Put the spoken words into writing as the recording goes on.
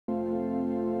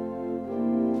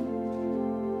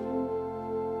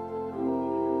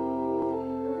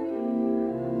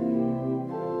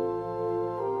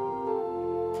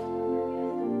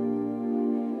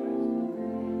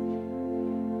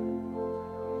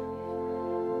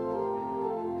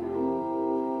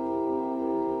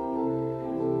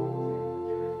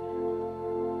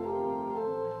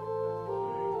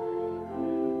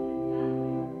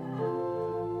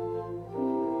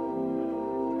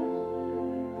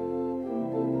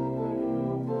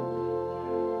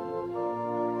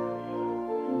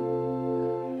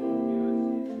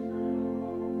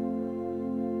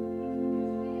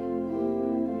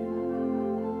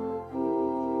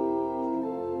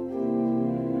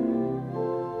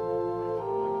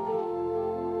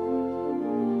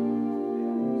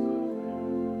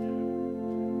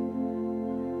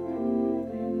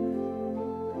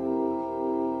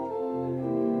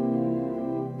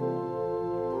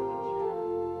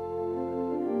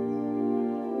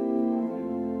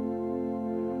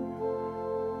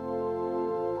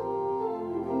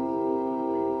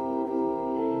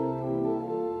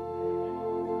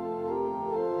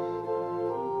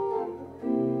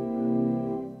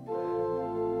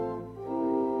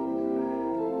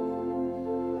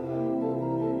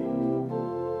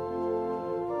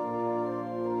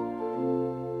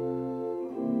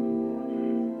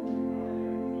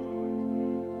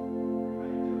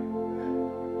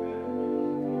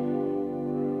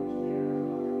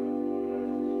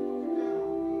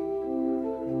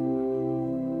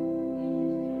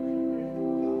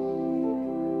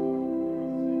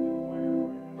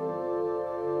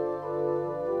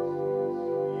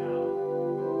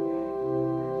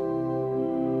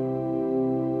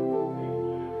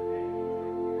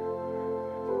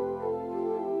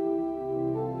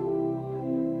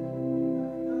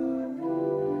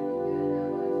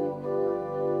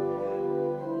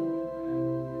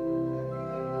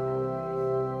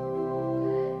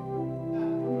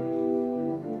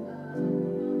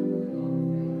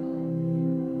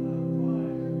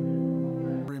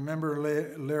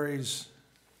remember Larry's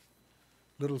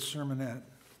little sermonette?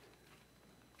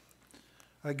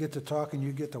 I get to talk and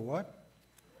you get to what?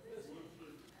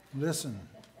 Listen.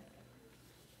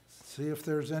 See if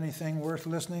there's anything worth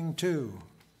listening to.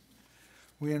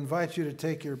 We invite you to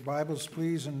take your Bibles,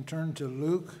 please, and turn to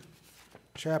Luke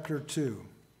chapter 2.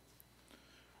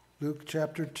 Luke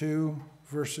chapter 2,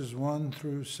 verses 1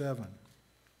 through 7.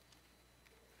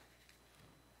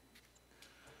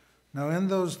 Now in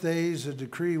those days a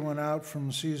decree went out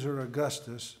from Caesar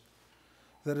Augustus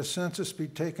that a census be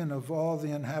taken of all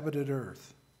the inhabited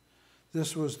earth.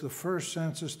 This was the first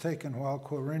census taken while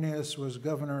Quirinius was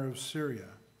governor of Syria.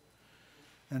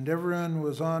 And everyone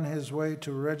was on his way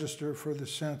to register for the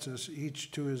census,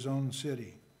 each to his own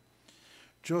city.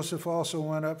 Joseph also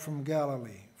went up from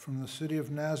Galilee, from the city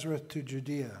of Nazareth to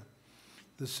Judea,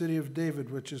 the city of David,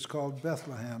 which is called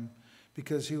Bethlehem,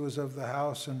 because he was of the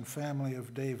house and family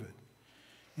of David,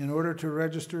 in order to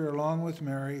register along with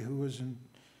Mary, who was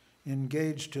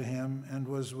engaged to him and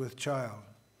was with child.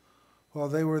 While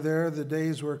they were there, the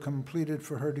days were completed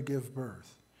for her to give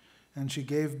birth. And she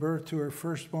gave birth to her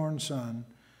firstborn son,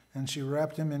 and she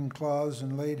wrapped him in cloths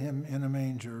and laid him in a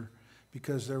manger,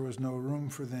 because there was no room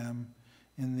for them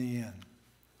in the inn.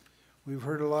 We've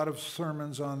heard a lot of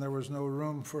sermons on there was no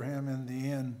room for him in the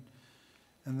inn,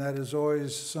 and that is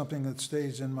always something that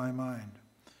stays in my mind.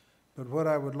 But what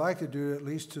I would like to do, at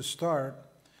least to start,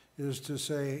 is to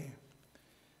say,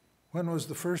 when was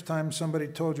the first time somebody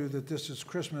told you that this is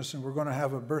Christmas and we're going to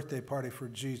have a birthday party for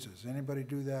Jesus? Anybody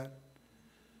do that?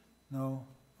 No?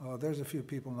 Oh, there's a few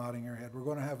people nodding their head. We're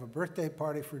going to have a birthday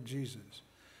party for Jesus.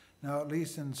 Now, at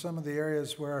least in some of the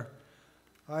areas where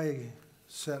I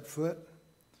set foot,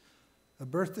 a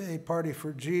birthday party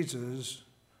for Jesus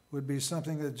would be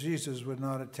something that Jesus would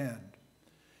not attend.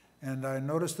 And I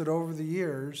noticed that over the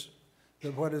years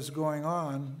that what is going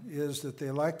on is that they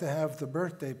like to have the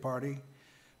birthday party,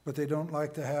 but they don't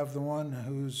like to have the one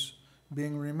who's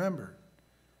being remembered.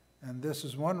 And this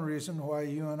is one reason why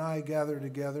you and I gather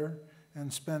together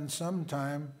and spend some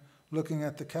time looking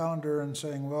at the calendar and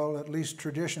saying, well, at least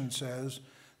tradition says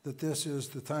that this is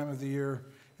the time of the year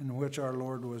in which our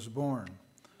Lord was born.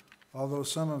 Although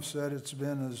some have said it's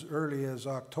been as early as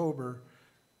October,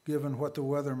 given what the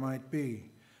weather might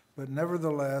be. But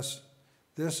nevertheless,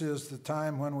 this is the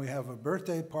time when we have a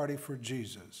birthday party for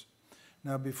Jesus.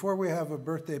 Now, before we have a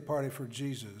birthday party for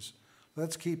Jesus,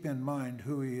 let's keep in mind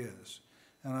who he is.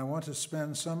 And I want to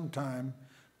spend some time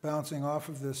bouncing off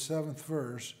of this 7th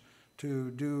verse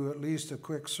to do at least a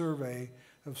quick survey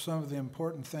of some of the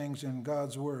important things in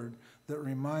God's word that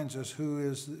reminds us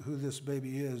who this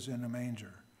baby is in a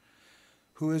manger.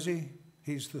 Who is he?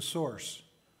 He's the source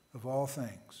of all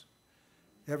things.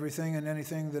 Everything and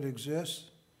anything that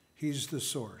exists, he's the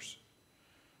source.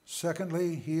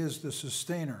 Secondly, he is the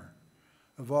sustainer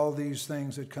of all these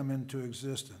things that come into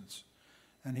existence.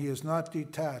 And he is not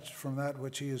detached from that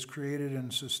which he has created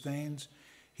and sustains.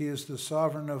 He is the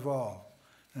sovereign of all.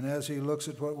 And as he looks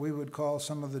at what we would call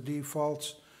some of the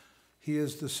defaults, he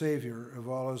is the Savior of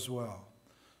all as well.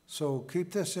 So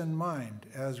keep this in mind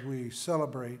as we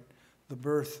celebrate the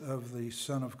birth of the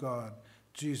Son of God,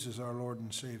 Jesus our Lord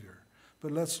and Savior.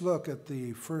 But let's look at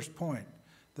the first point,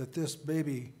 that this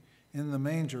baby in the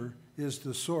manger is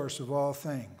the source of all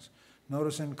things.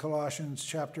 Notice in Colossians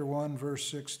chapter 1, verse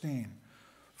 16,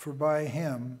 for by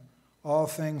him all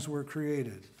things were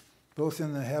created, both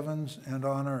in the heavens and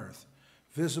on earth,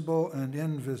 visible and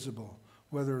invisible,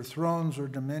 whether thrones or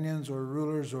dominions or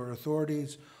rulers or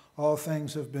authorities, all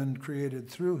things have been created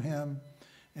through him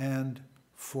and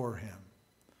for him.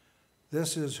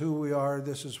 This is who we are.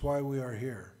 This is why we are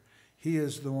here. He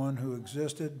is the one who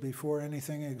existed before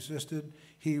anything existed.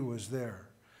 He was there.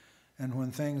 And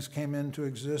when things came into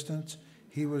existence,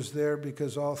 he was there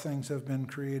because all things have been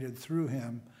created through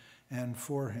him and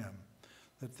for him.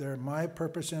 That my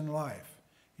purpose in life,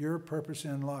 your purpose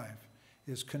in life,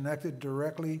 is connected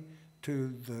directly to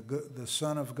the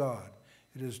Son of God.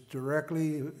 It is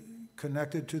directly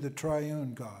connected to the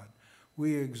triune God.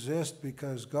 We exist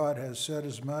because God has said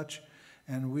as much,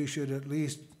 and we should at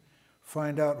least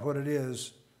find out what it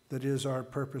is that is our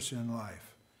purpose in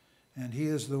life. And he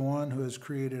is the one who has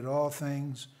created all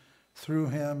things through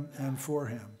him and for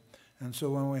him. And so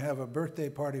when we have a birthday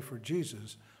party for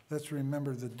Jesus, let's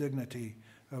remember the dignity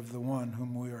of the one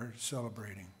whom we are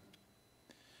celebrating.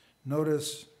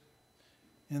 Notice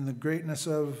in the greatness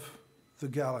of the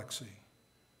galaxy,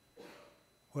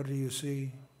 what do you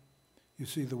see? You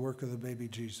see the work of the baby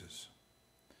Jesus.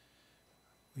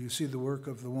 You see the work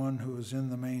of the one who is in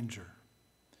the manger.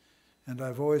 And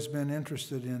I've always been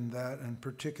interested in that, and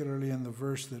particularly in the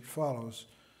verse that follows,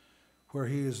 where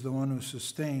he is the one who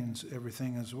sustains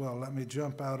everything as well. Let me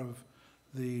jump out of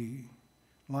the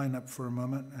lineup for a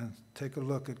moment and take a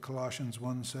look at Colossians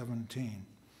 1:17.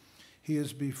 He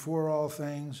is before all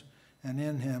things, and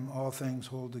in him all things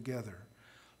hold together.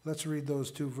 Let's read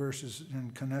those two verses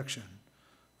in connection.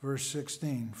 Verse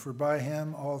 16, for by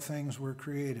him all things were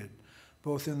created,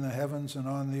 both in the heavens and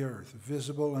on the earth,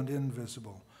 visible and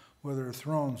invisible, whether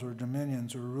thrones or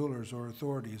dominions or rulers or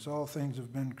authorities. All things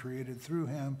have been created through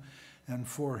him and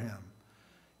for him.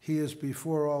 He is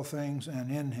before all things, and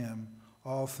in him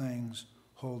all things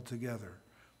hold together.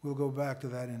 We'll go back to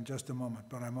that in just a moment,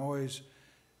 but I'm always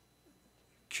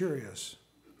curious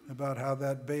about how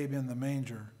that babe in the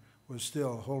manger was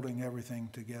still holding everything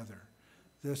together.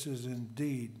 This is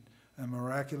indeed a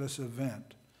miraculous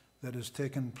event that has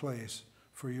taken place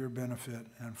for your benefit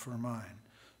and for mine.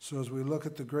 So as we look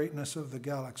at the greatness of the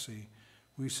galaxy,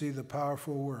 we see the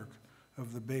powerful work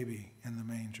of the baby in the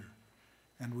manger.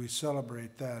 And we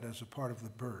celebrate that as a part of the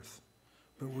birth.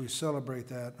 But we celebrate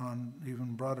that on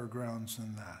even broader grounds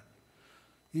than that.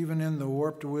 Even in the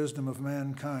warped wisdom of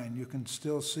mankind, you can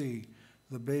still see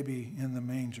the baby in the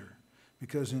manger.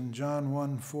 Because in John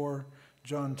 1:4,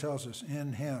 John tells us,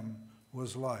 in him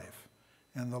was life,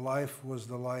 and the life was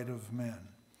the light of men.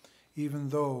 Even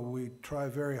though we try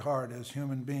very hard as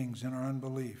human beings in our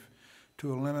unbelief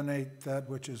to eliminate that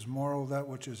which is moral, that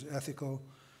which is ethical,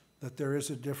 that there is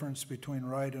a difference between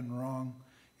right and wrong,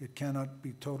 it cannot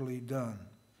be totally done.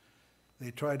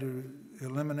 They try to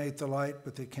eliminate the light,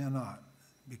 but they cannot,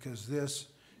 because this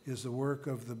is the work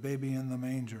of the baby in the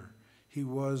manger. He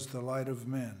was the light of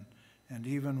men, and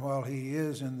even while he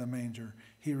is in the manger,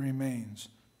 he remains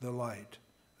the light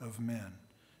of men.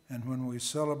 And when we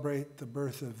celebrate the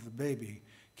birth of the baby,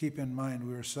 keep in mind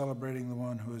we are celebrating the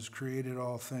one who has created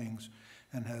all things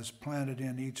and has planted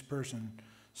in each person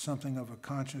something of a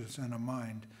conscience and a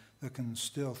mind that can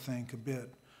still think a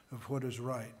bit of what is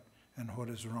right and what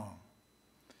is wrong.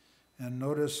 And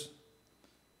notice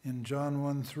in John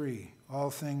 1:3,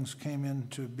 all things came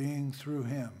into being through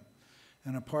him,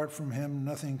 and apart from him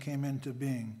nothing came into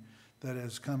being that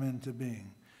has come into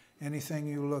being. Anything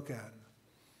you look at.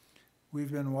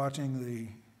 We've been watching the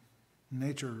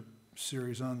nature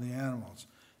series on the animals,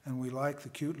 and we like the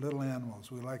cute little animals.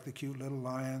 We like the cute little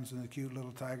lions and the cute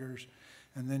little tigers.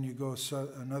 And then you go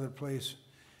another place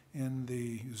in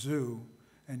the zoo,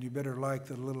 and you better like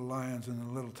the little lions and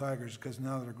the little tigers, because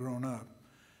now they're grown up,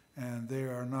 and they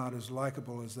are not as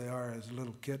likable as they are as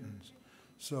little kittens.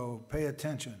 So pay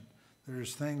attention.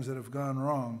 There's things that have gone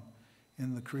wrong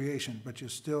in the creation, but you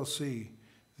still see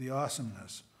the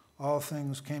awesomeness. All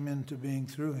things came into being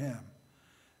through him.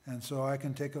 And so I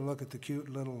can take a look at the cute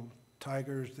little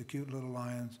tigers, the cute little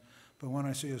lions, but when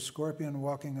I see a scorpion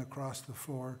walking across the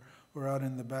floor or out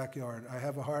in the backyard, I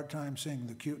have a hard time seeing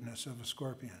the cuteness of a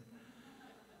scorpion.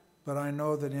 But I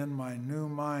know that in my new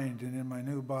mind and in my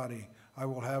new body, I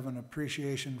will have an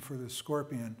appreciation for the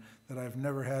scorpion that I've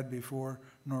never had before,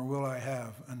 nor will I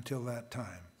have until that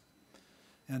time.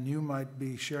 And you might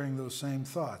be sharing those same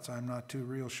thoughts. I'm not too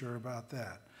real sure about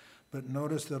that. But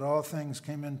notice that all things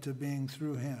came into being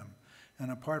through him, and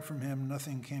apart from him,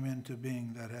 nothing came into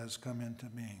being that has come into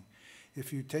being.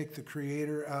 If you take the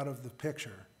Creator out of the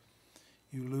picture,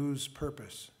 you lose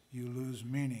purpose, you lose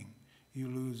meaning, you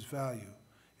lose value.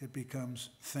 It becomes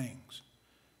things.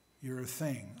 You're a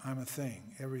thing, I'm a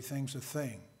thing, everything's a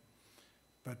thing.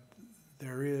 But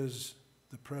there is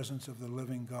the presence of the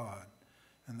living God,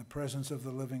 and the presence of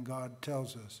the living God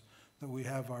tells us that we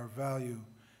have our value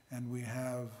and we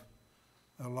have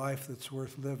a life that's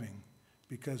worth living,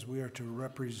 because we are to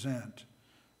represent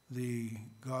the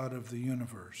God of the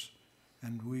universe,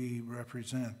 and we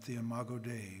represent the Imago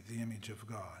Dei, the image of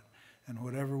God. And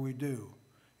whatever we do,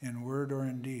 in word or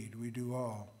in deed, we do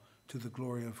all to the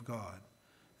glory of God.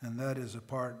 And that is a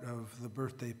part of the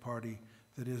birthday party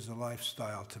that is a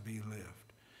lifestyle to be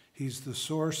lived. He's the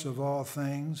source of all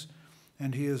things,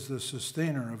 and he is the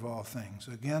sustainer of all things.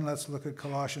 Again, let's look at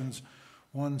Colossians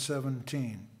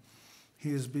 1:17. He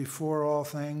is before all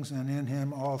things, and in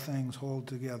him all things hold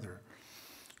together.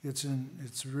 It's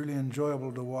really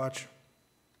enjoyable to watch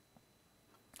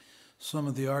some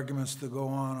of the arguments that go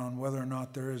on whether or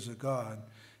not there is a God.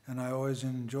 And I always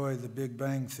enjoy the Big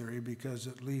Bang Theory, because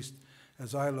at least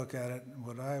as I look at it,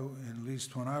 at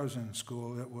least when I was in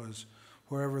school, it was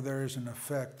wherever there is an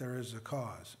effect, there is a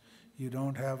cause. You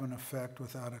don't have an effect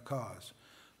without a cause.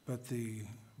 But the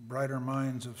brighter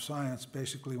minds of science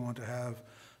basically want to have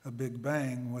a big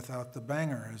bang without the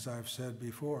banger, as I've said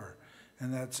before.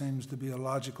 And that seems to be a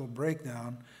logical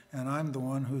breakdown, and I'm the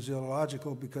one who's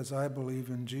illogical, because I believe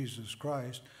in Jesus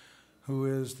Christ, who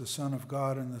is the Son of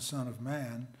God and the Son of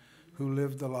Man, who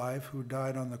lived the life, who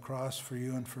died on the cross for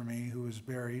you and for me, who was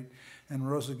buried, and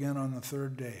rose again on the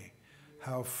third day.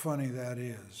 How funny that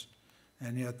is.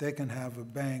 And yet they can have a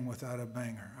bang without a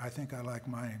banger. I think I like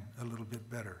mine a little bit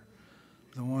better.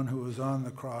 The one who was on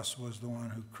the cross was the one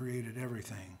who created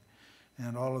everything.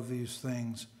 And all of these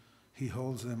things, he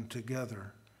holds them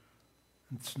together.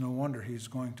 It's no wonder he's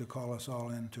going to call us all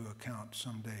into account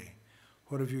someday.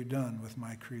 What have you done with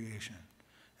my creation?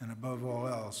 And above all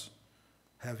else,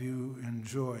 have you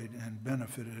enjoyed and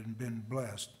benefited and been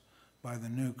blessed by the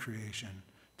new creation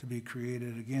to be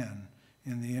created again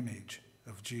in the image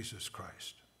of Jesus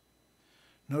Christ?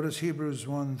 Notice Hebrews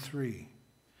 1:3.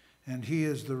 And he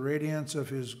is the radiance of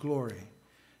his glory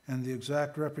and the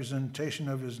exact representation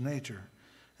of his nature,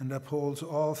 and upholds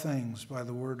all things by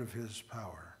the word of his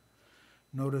power.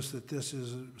 Notice that this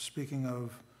is speaking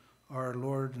of our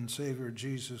Lord and Savior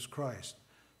Jesus Christ,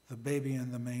 the baby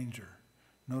in the manger.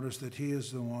 Notice that he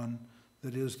is the one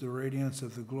that is the radiance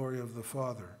of the glory of the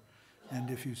Father. And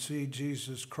if you see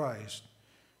Jesus Christ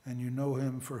and you know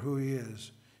him for who he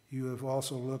is, you have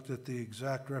also looked at the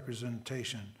exact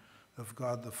representation of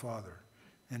God the Father.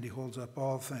 And he holds up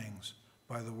all things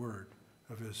by the word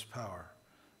of his power.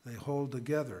 They hold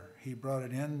together. He brought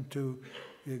it into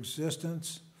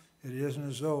existence. It isn't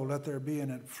as though let there be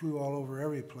and it flew all over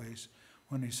every place.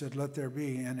 When he said let there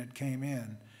be and it came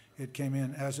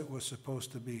in as it was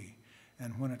supposed to be.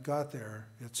 And when it got there,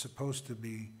 it's supposed to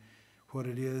be what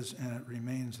it is, and it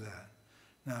remains that.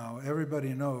 Now,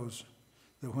 everybody knows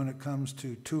that when it comes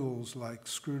to tools like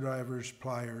screwdrivers,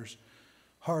 pliers,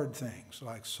 hard things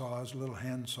like saws, little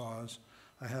hand saws.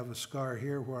 I have a scar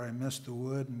here where I missed the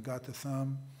wood and got the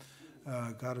thumb.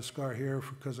 Got a scar here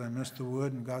because I missed the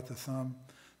wood and got the thumb.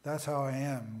 That's how I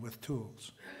am with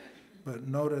tools. But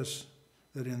notice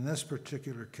that in this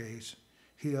particular case,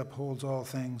 he upholds all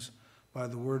things by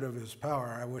the word of his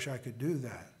power. I wish I could do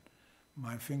that.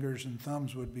 My fingers and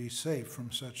thumbs would be safe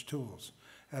from such tools.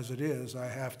 As it is, I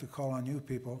have to call on you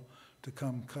people to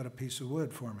come cut a piece of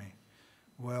wood for me.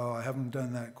 Well, I haven't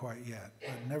done that quite yet.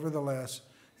 But nevertheless,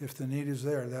 if the need is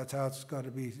there, that's how it's got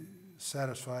to be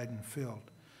satisfied and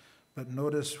filled. But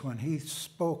notice when he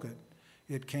spoke it,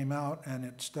 it came out and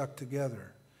it stuck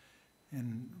together.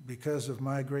 And because of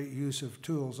my great use of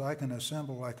tools, I can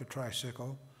assemble like a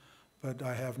tricycle, but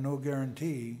I have no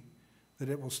guarantee that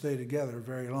it will stay together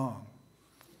very long.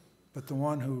 But the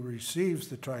one who receives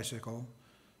the tricycle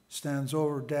stands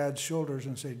over Dad's shoulders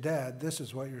and say, Dad, this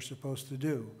is what you're supposed to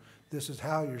do. This is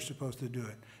how you're supposed to do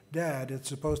it. Dad, it's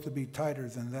supposed to be tighter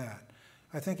than that.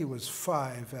 I think he was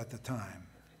 5 at the time.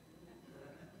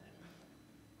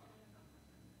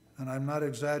 And I'm not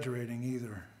exaggerating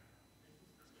either.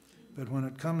 But when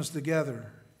it comes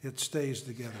together, it stays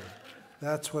together.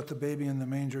 That's what the baby in the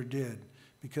manger did,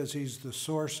 because he's the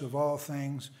source of all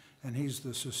things, and he's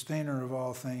the sustainer of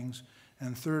all things.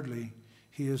 And thirdly,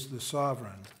 he is the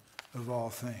sovereign of all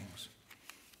things.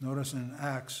 Notice in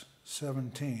Acts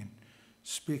 17,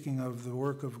 speaking of the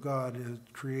work of God as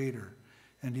creator,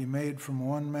 and he made from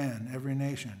one man every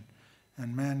nation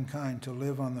and mankind to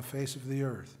live on the face of the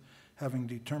earth, having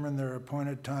determined their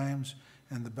appointed times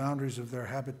and the boundaries of their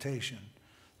habitation.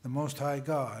 The Most High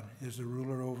God is the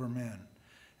ruler over men,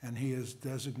 and he has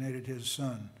designated his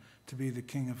Son to be the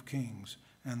King of kings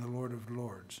and the Lord of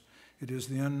lords. It is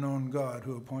the unknown God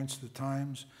who appoints the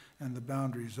times and the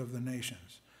boundaries of the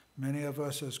nations. Many of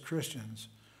us as Christians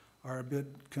are a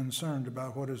bit concerned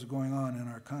about what is going on in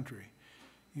our country.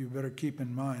 You better keep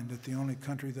in mind that the only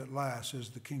country that lasts is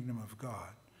the kingdom of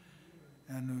God.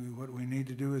 And what we need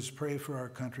to do is pray for our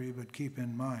country, but keep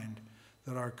in mind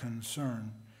that our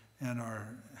concern and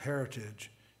our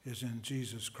heritage is in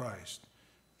Jesus Christ,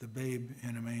 the babe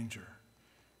in a manger.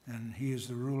 And he is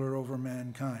the ruler over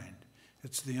mankind.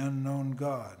 It's the unknown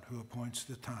God who appoints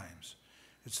the times.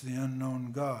 It's the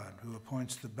unknown God who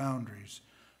appoints the boundaries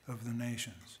of the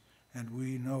nations. And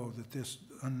we know that this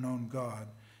unknown God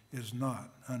is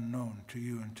not unknown to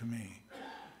you and to me.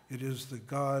 It is the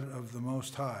God of the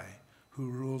Most High who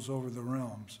rules over the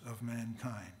realms of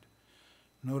mankind.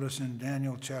 Notice in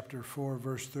Daniel chapter 4,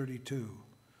 verse 32,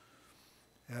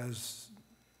 as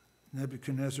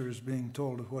Nebuchadnezzar is being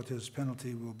told of what his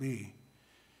penalty will be,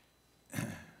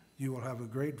 you will have a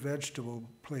great vegetable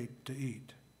plate to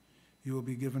eat. You will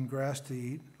be given grass to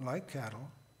eat, like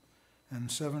cattle, and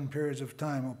 7 periods of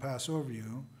time will pass over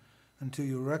you until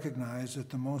you recognize that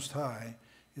the Most High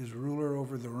is ruler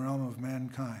over the realm of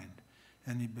mankind,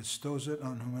 and he bestows it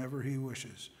on whomever he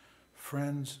wishes.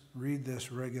 Friends, read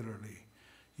this regularly.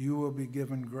 You will be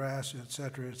given grass,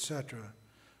 etc.,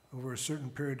 over a certain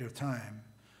period of time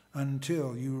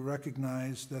until you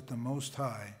recognize that the Most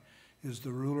High is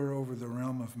the ruler over the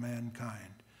realm of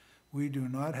mankind. We do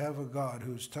not have a God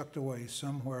who's tucked away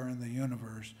somewhere in the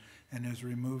universe and is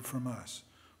removed from us.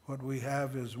 What we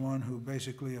have is one who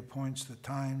basically appoints the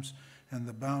times and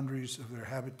the boundaries of their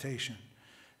habitation.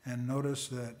 And notice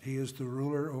that he is the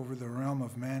ruler over the realm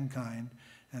of mankind,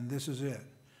 and this is it.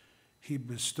 He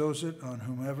bestows it on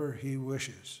whomever he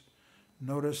wishes.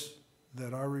 Notice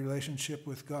that our relationship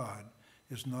with God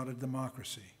is not a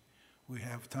democracy. We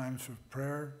have times for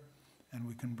prayer, and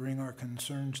we can bring our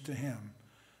concerns to him,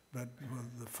 but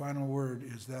the final word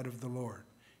is that of the Lord.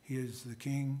 He is the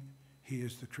king, he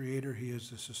is the creator, he is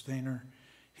the sustainer,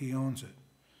 he owns it.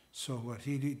 So what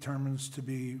he determines to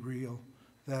be real,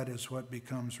 that is what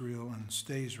becomes real and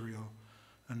stays real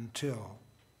until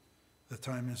the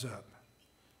time is up.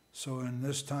 So in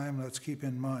this time, let's keep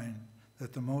in mind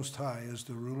that the Most High is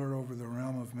the ruler over the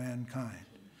realm of mankind.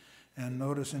 And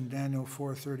notice in Daniel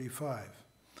 4:35,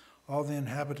 all the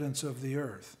inhabitants of the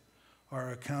earth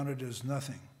are accounted as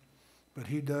nothing, but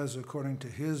he does according to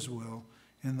his will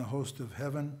in the host of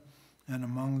heaven and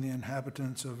among the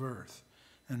inhabitants of earth.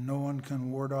 And no one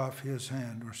can ward off his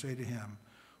hand or say to him,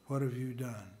 what have you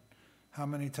done? How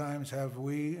many times have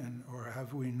we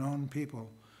known people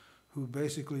who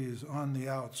basically is on the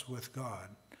outs with God?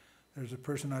 There's a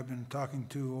person I've been talking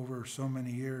to over so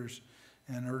many years,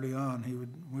 and early on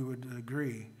we would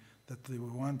agree that the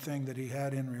one thing that he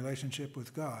had in relationship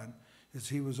with God is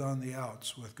he was on the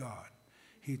outs with God.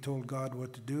 He told God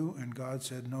what to do, and God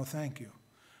said, no, thank you.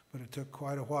 But it took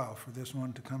quite a while for this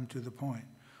one to come to the point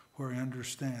where he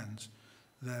understands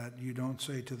that you don't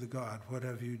say to the God, what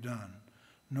have you done?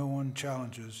 No one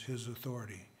challenges his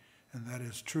authority. And that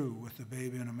is true with the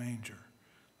babe in a manger.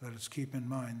 Let us keep in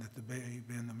mind that the babe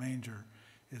in the manger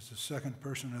is the second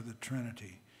person of the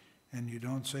Trinity. And you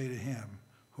don't say to him,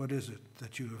 what is it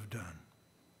that you have done?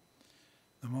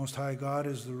 The Most High God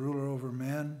is the ruler over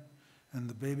men, and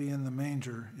the baby in the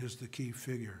manger is the key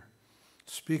figure.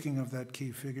 Speaking of that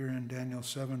key figure in Daniel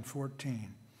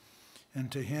 7:14,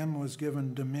 and to him was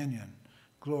given dominion,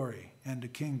 glory, and a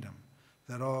kingdom,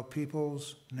 that all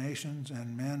peoples, nations,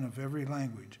 and men of every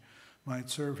language might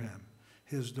serve him.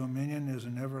 His dominion is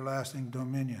an everlasting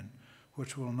dominion,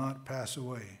 which will not pass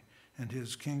away, and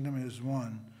his kingdom is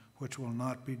one which will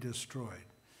not be destroyed.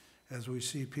 As we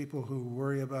see people who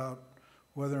worry about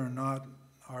whether or not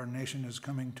our nation is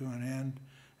coming to an end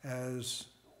as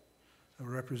a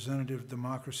representative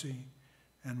democracy,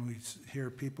 and we hear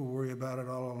people worry about it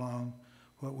all along,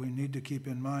 what we need to keep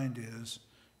in mind is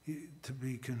to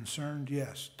be concerned,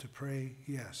 yes, to pray,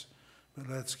 yes, but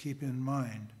let's keep in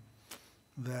mind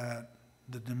that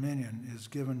the dominion is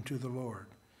given to the Lord,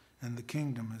 and the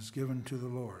kingdom is given to the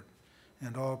Lord,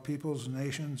 and all peoples,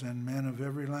 nations, and men of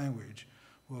every language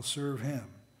will serve him,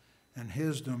 and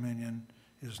his dominion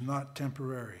is not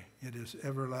temporary, it is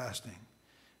everlasting,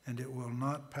 and it will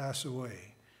not pass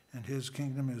away, and his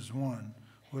kingdom is one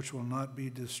which will not be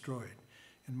destroyed.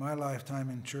 In my lifetime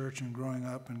in church and growing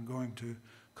up and going to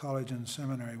college and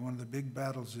seminary, one of the big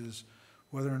battles is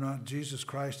whether or not Jesus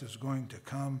Christ is going to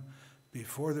come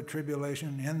before the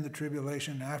tribulation, in the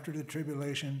tribulation, after the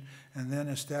tribulation, and then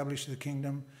establish the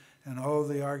kingdom, and all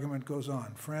the argument goes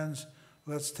on. Friends,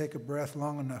 let's take a breath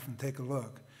long enough and take a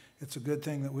look. It's a good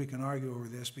thing that we can argue over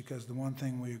this, because the one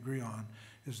thing we agree on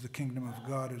is the kingdom of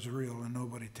God is real and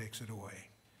nobody takes it away.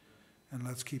 And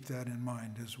let's keep that in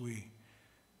mind as we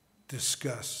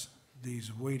discuss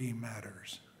these weighty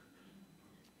matters.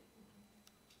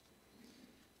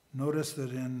 Notice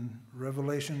that in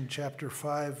Revelation chapter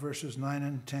 5, verses 9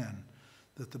 and 10,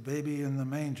 that the baby in the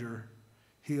manger,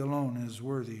 he alone is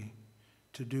worthy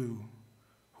to do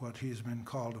what he's been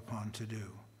called upon to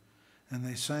do. And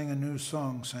they sang a new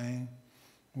song, saying,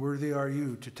 worthy are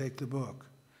you to take the book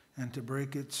and to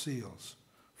break its seals,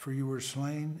 for you were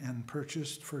slain and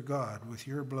purchased for God with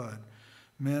your blood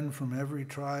men from every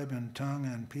tribe and tongue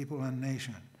and people and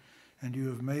nation, and you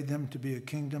have made them to be a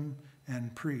kingdom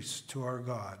and priests to our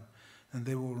God, and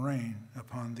they will reign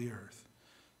upon the earth.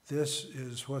 This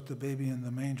is what the baby in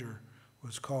the manger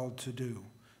was called to do.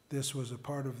 This was a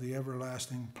part of the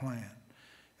everlasting plan,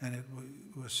 and it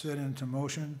was set into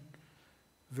motion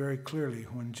very clearly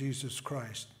when Jesus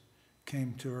Christ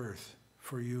came to earth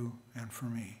for you and for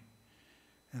me.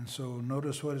 And so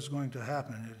notice what is going to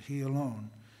happen, that he alone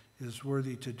is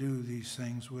worthy to do these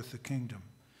things with the kingdom.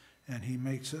 And he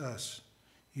makes us,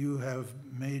 you have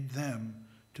made them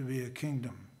to be a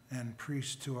kingdom and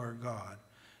priests to our God,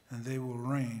 and they will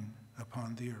reign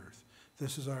upon the earth.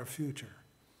 This is our future.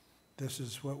 This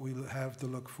is what we have to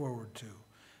look forward to.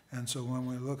 And so when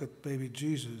we look at baby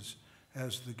Jesus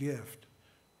as the gift,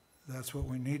 that's what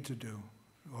we need to do.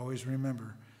 Always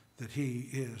remember that he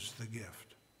is the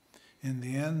gift. In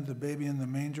the end, the baby in the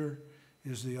manger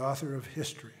is the author of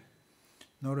history.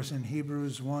 Notice in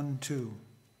Hebrews 1:2,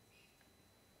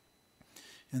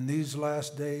 in these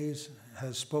last days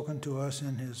has spoken to us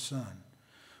in his Son,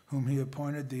 whom he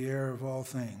appointed the heir of all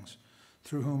things,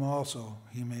 through whom also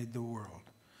he made the world.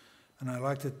 And I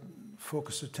like to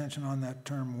focus attention on that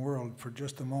term world for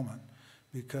just a moment,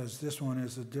 because this one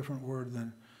is a different word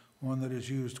than one that is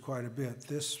used quite a bit.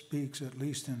 This speaks, at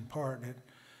least in part, it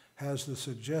has the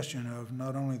suggestion of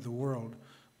not only the world,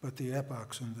 but the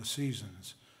epochs and the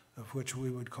seasons of which we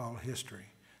would call history.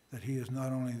 That he is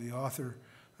not only the author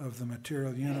of the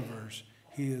material universe,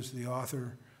 he is the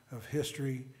author of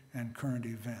history and current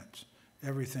events.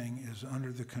 Everything is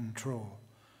under the control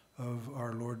of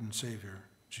our Lord and Savior,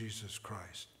 Jesus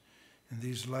Christ. In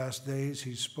these last days,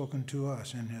 he's spoken to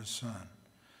us in his Son.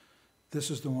 This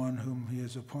is the one whom he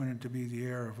has appointed to be the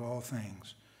heir of all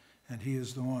things, and he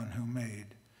is the one who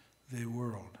made the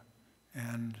world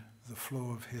and the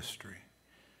flow of history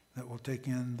that will take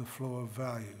in the flow of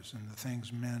values and the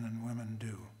things men and women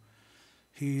do.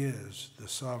 He is the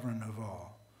sovereign of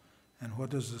all. And what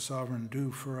does the sovereign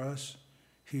do for us?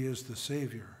 He is the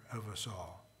Savior of us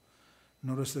all.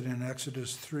 Notice that in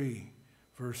Exodus 3,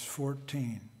 verse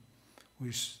 14,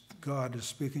 God is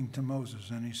speaking to Moses,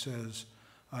 and he says,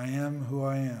 I am who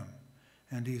I am.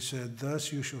 And he said,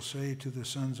 thus you shall say to the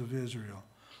sons of Israel,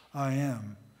 I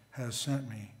am has sent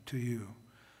me to you.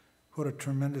 What a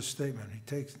tremendous statement.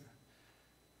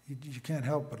 You can't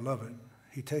help but love it.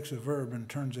 He takes a verb and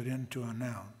turns it into a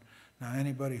noun. Now,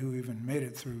 anybody who even made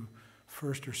it through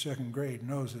first or second grade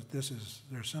knows that there's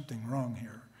something wrong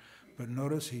here. But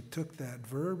notice he took that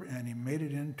verb and he made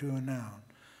it into a noun,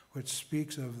 which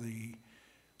speaks of the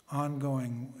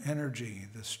ongoing energy,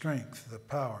 the strength, the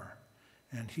power.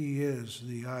 And he is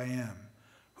the I am.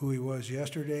 Who he was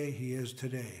yesterday, he is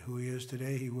today. Who he is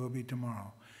today, he will be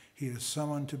tomorrow. He is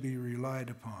someone to be relied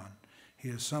upon. He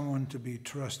is someone to be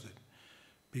trusted,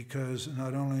 because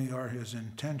not only are his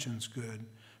intentions good,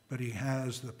 but he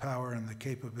has the power and the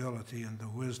capability and the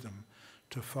wisdom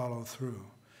to follow through.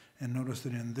 And notice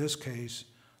that in this case,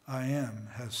 I am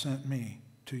has sent me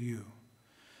to you.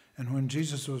 And when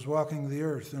Jesus was walking the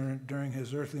earth during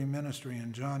his earthly ministry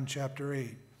in John chapter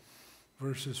 8,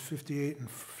 verses 58 and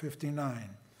 59,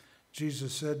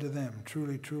 Jesus said to them,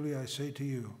 truly, truly, I say to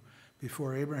you,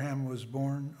 before Abraham was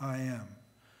born, I am.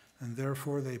 And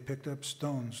therefore they picked up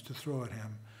stones to throw at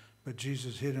him, but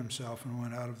Jesus hid himself and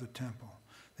went out of the temple.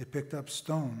 They picked up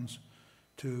stones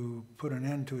to put an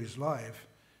end to his life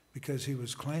because he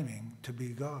was claiming to be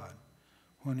God.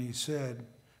 When he said,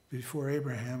 before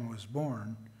Abraham was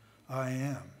born, I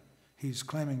am. He's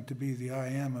claiming to be the I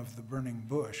am of the burning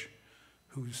bush,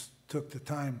 who took the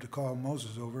time to call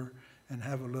Moses over and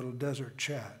have a little desert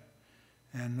chat.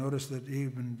 And notice that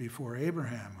even before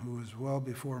Abraham, who was well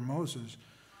before Moses,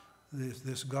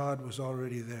 this God was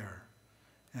already there.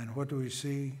 And what do we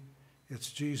see?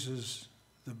 It's Jesus,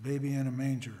 the baby in a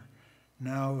manger,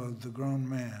 now the grown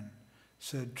man,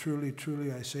 said, truly,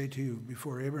 truly, I say to you,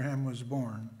 before Abraham was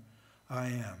born, I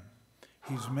am.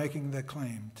 He's making the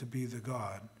claim to be the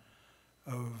God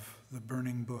of the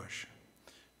burning bush.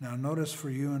 Now notice for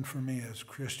you and for me as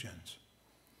Christians,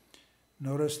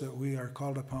 notice that we are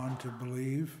called upon to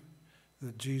believe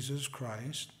that Jesus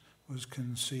Christ was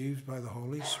conceived by the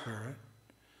Holy Spirit,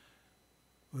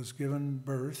 was given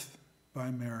birth by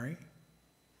Mary,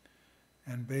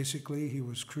 and basically he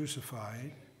was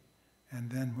crucified,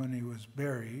 and then when he was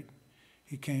buried,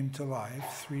 he came to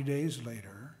life 3 days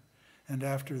later, and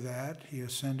after that he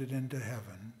ascended into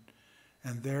heaven,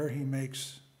 and there he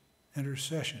makes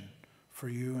intercession for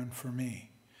you and for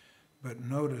me. But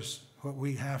notice what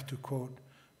we have to, quote,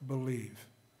 believe.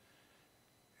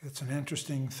 It's an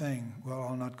interesting thing. Well,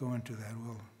 I'll not go into that.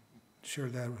 We'll share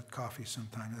that with coffee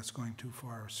sometime. That's going too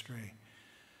far astray.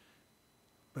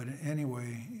 But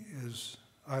anyway, as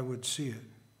I would see it,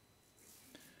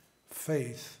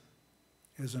 faith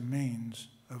is a means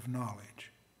of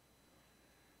knowledge.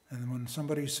 And when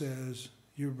somebody says,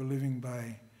 you're believing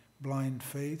by blind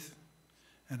faith,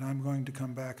 and I'm going to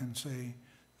come back and say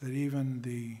that even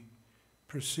the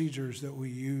procedures that we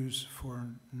use for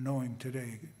knowing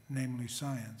today, namely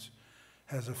science,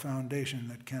 has a foundation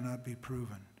that cannot be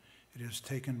proven. It is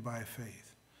taken by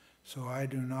faith. So I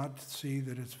do not see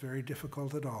that it's very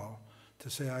difficult at all to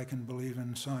say I can believe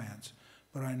in science,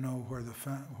 but I know where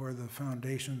the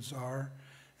foundations are,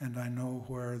 and I know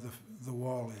where the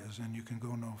wall is, and you can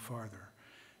go no farther.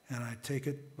 And I take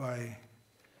it by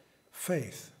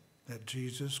faith that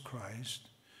Jesus Christ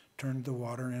turned the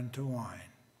water into wine,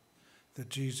 that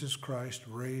Jesus Christ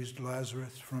raised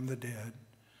Lazarus from the dead,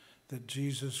 that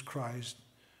Jesus Christ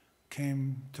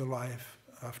came to life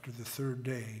after the third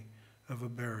day of a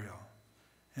burial.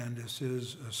 And this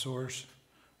is a source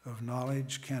of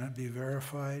knowledge. Can it be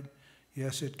verified?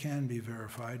 Yes, it can be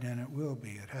verified, and it will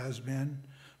be. It has been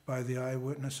by the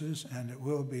eyewitnesses, and it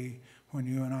will be when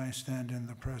you and I stand in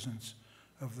the presence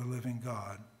of the living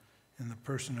God, in the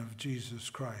person of Jesus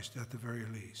Christ at the very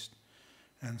least.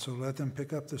 And so let them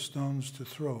pick up the stones to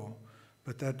throw,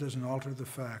 but that doesn't alter the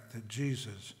fact that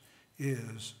Jesus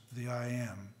is the I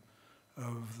am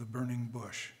of the burning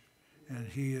bush. And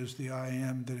he is the I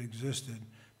am that existed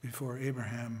before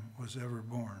Abraham was ever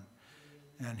born.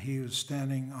 And he was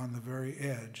standing on the very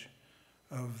edge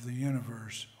of the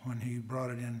universe when he brought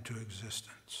it into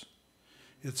existence.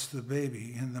 It's the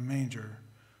baby in the manger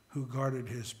who guarded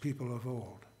his people of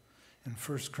old. In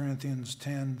 1 Corinthians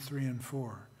 10, 3 and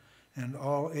 4, and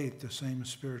all ate the same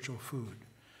spiritual food,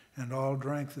 and all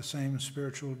drank the same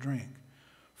spiritual drink,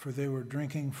 for they were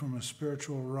drinking from a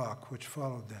spiritual rock which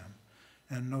followed them.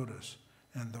 And notice,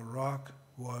 and the rock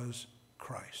was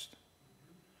Christ.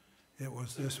 It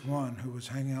was this one who was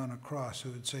hanging on a cross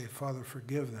who would say, Father,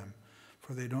 forgive them,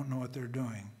 for they don't know what they're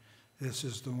doing. This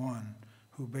is the one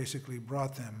who basically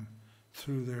brought them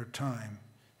through their time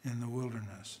in the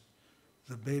wilderness.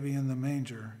 The baby in the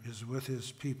manger is with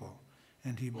his people,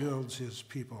 and he builds his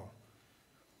people.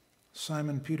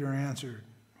 Simon Peter answered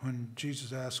when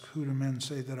Jesus asked, Who do men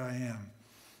say that I am?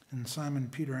 And Simon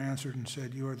Peter answered and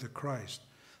said, You are the Christ,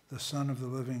 the Son of the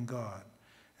living God.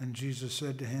 And Jesus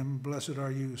said to him, Blessed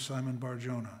are you, Simon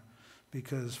Bar-Jonah,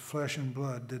 because flesh and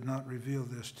blood did not reveal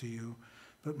this to you,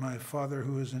 but my Father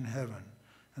who is in heaven.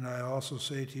 And I also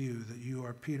say to you that you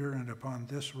are Peter, and upon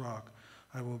this rock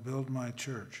I will build my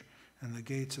church, and the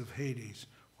gates of Hades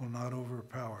will not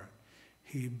overpower it.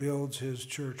 He builds his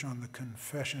church on the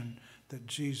confession that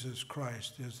Jesus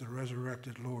Christ is the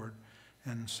resurrected Lord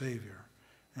and Savior,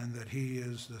 and that he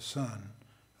is the Son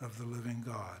of the living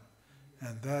God.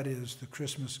 And that is the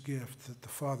Christmas gift that the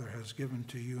Father has given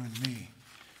to you and me.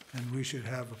 And we should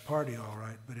have a party, all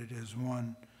right, but it is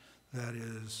one that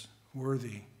is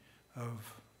worthy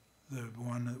of the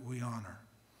one that we honor.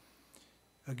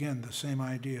 Again, the same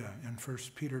idea in 1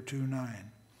 Peter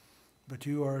 2:9. But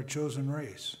you are a chosen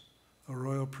race, a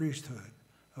royal priesthood,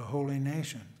 a holy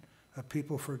nation, a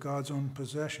people for God's own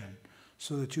possession,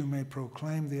 so that you may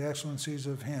proclaim the excellencies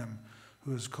of him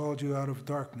who has called you out of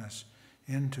darkness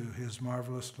into his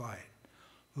marvelous light.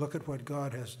 Look at what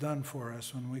God has done for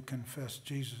us when we confess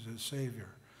Jesus as Savior.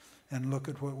 And look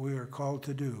at what we are called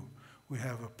to do. We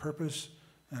have a purpose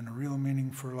and a real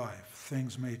meaning for life.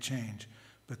 Things may change,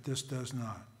 but this does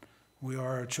not. We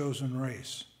are a chosen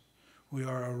race. We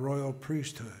are a royal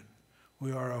priesthood.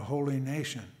 We are a holy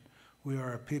nation. We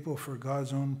are a people for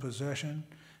God's own possession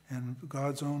and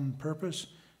God's own purpose,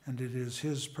 and it is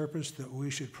his purpose that we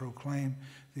should proclaim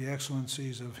the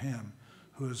excellencies of him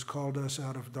who has called us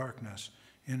out of darkness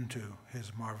into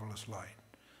his marvelous light,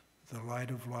 the light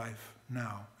of life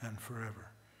now and forever.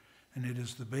 And it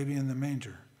is the baby in the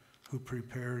manger who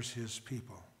prepares his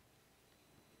people.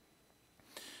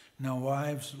 Now,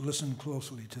 wives, listen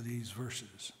closely to these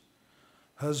verses.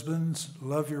 Husbands,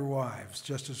 love your wives,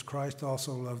 just as Christ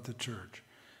also loved the church,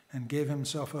 and gave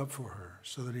himself up for her,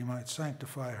 so that he might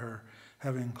sanctify her,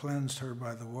 having cleansed her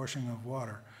by the washing of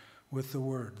water with the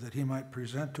word, that he might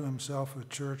present to himself a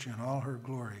church in all her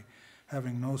glory,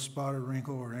 having no spot or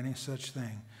wrinkle or any such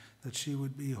thing, that she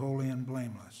would be holy and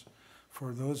blameless.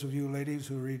 For those of you ladies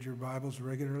who read your Bibles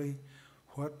regularly,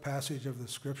 what passage of the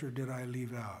scripture did I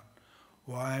leave out?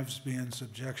 Wives, be in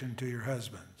subjection to your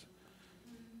husbands.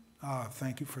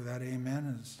 Thank you for that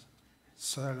amen, as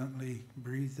silently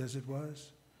breathed as it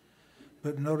was.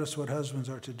 But notice what husbands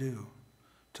are to do.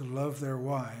 To love their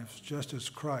wives just as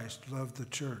Christ loved the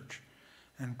church.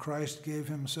 And Christ gave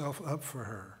himself up for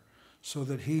her, so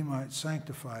that he might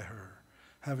sanctify her,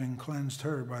 having cleansed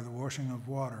her by the washing of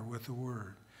water with the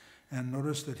word. And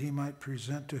notice that he might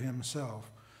present to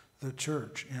himself the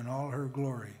church in all her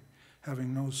glory,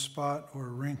 having no spot or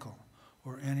wrinkle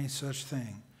or any such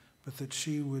thing, but that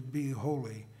she would be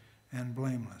holy and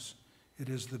blameless. It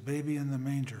is the baby in the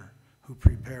manger who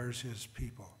prepares his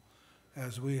people.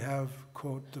 As we have,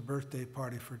 quote, the birthday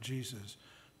party for Jesus,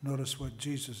 notice what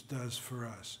Jesus does for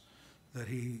us, that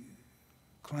he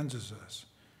cleanses us,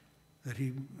 that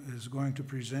he is going to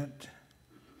present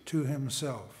to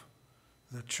himself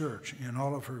the church in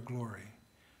all of her glory,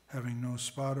 having no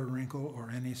spot or wrinkle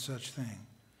or any such thing,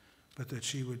 but that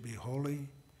she would be holy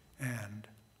and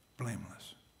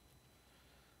blameless.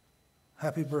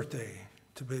 Happy birthday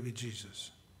to baby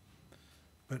Jesus.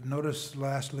 But notice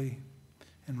lastly,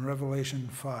 in Revelation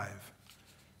 5,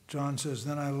 John says,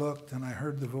 "Then I looked, and I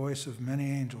heard the voice of many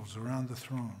angels around the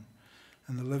throne,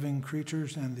 and the living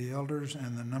creatures and the elders,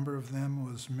 and the number of them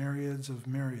was myriads of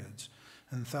myriads,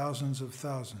 and thousands of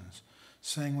thousands,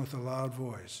 saying with a loud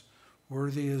voice,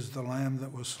 'Worthy is the Lamb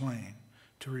that was slain,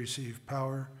 to receive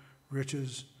power,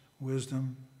 riches,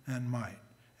 wisdom, and might,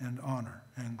 and honor,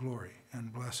 and glory,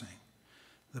 and blessing.'"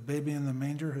 The baby in the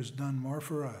manger has done more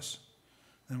for us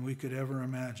than we could ever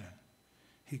imagine.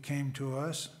 He came to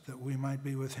us that we might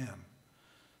be with him.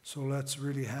 So let's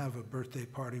really have a birthday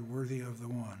party worthy of the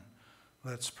one.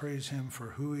 Let's praise him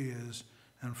for who he is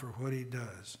and for what he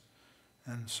does,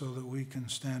 and so that we can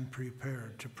stand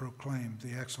prepared to proclaim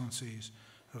the excellencies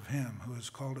of him who has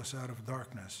called us out of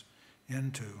darkness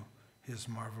into his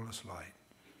marvelous light.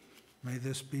 May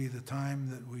this be the time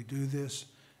that we do this,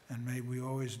 and may we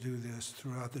always do this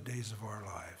throughout the days of our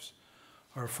lives.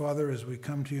 Our Father, as we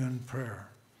come to you in prayer,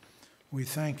 we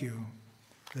thank you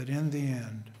that in the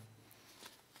end,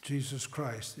 Jesus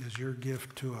Christ is your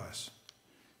gift to us.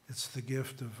 It's the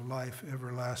gift of life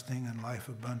everlasting and life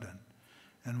abundant.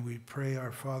 And we pray,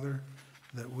 our Father,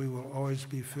 that we will always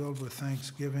be filled with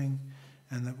thanksgiving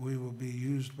and that we will be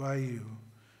used by you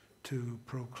to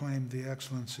proclaim the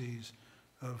excellencies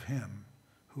of him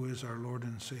who is our Lord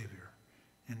and Savior.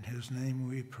 In his name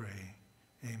we pray,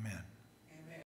 amen.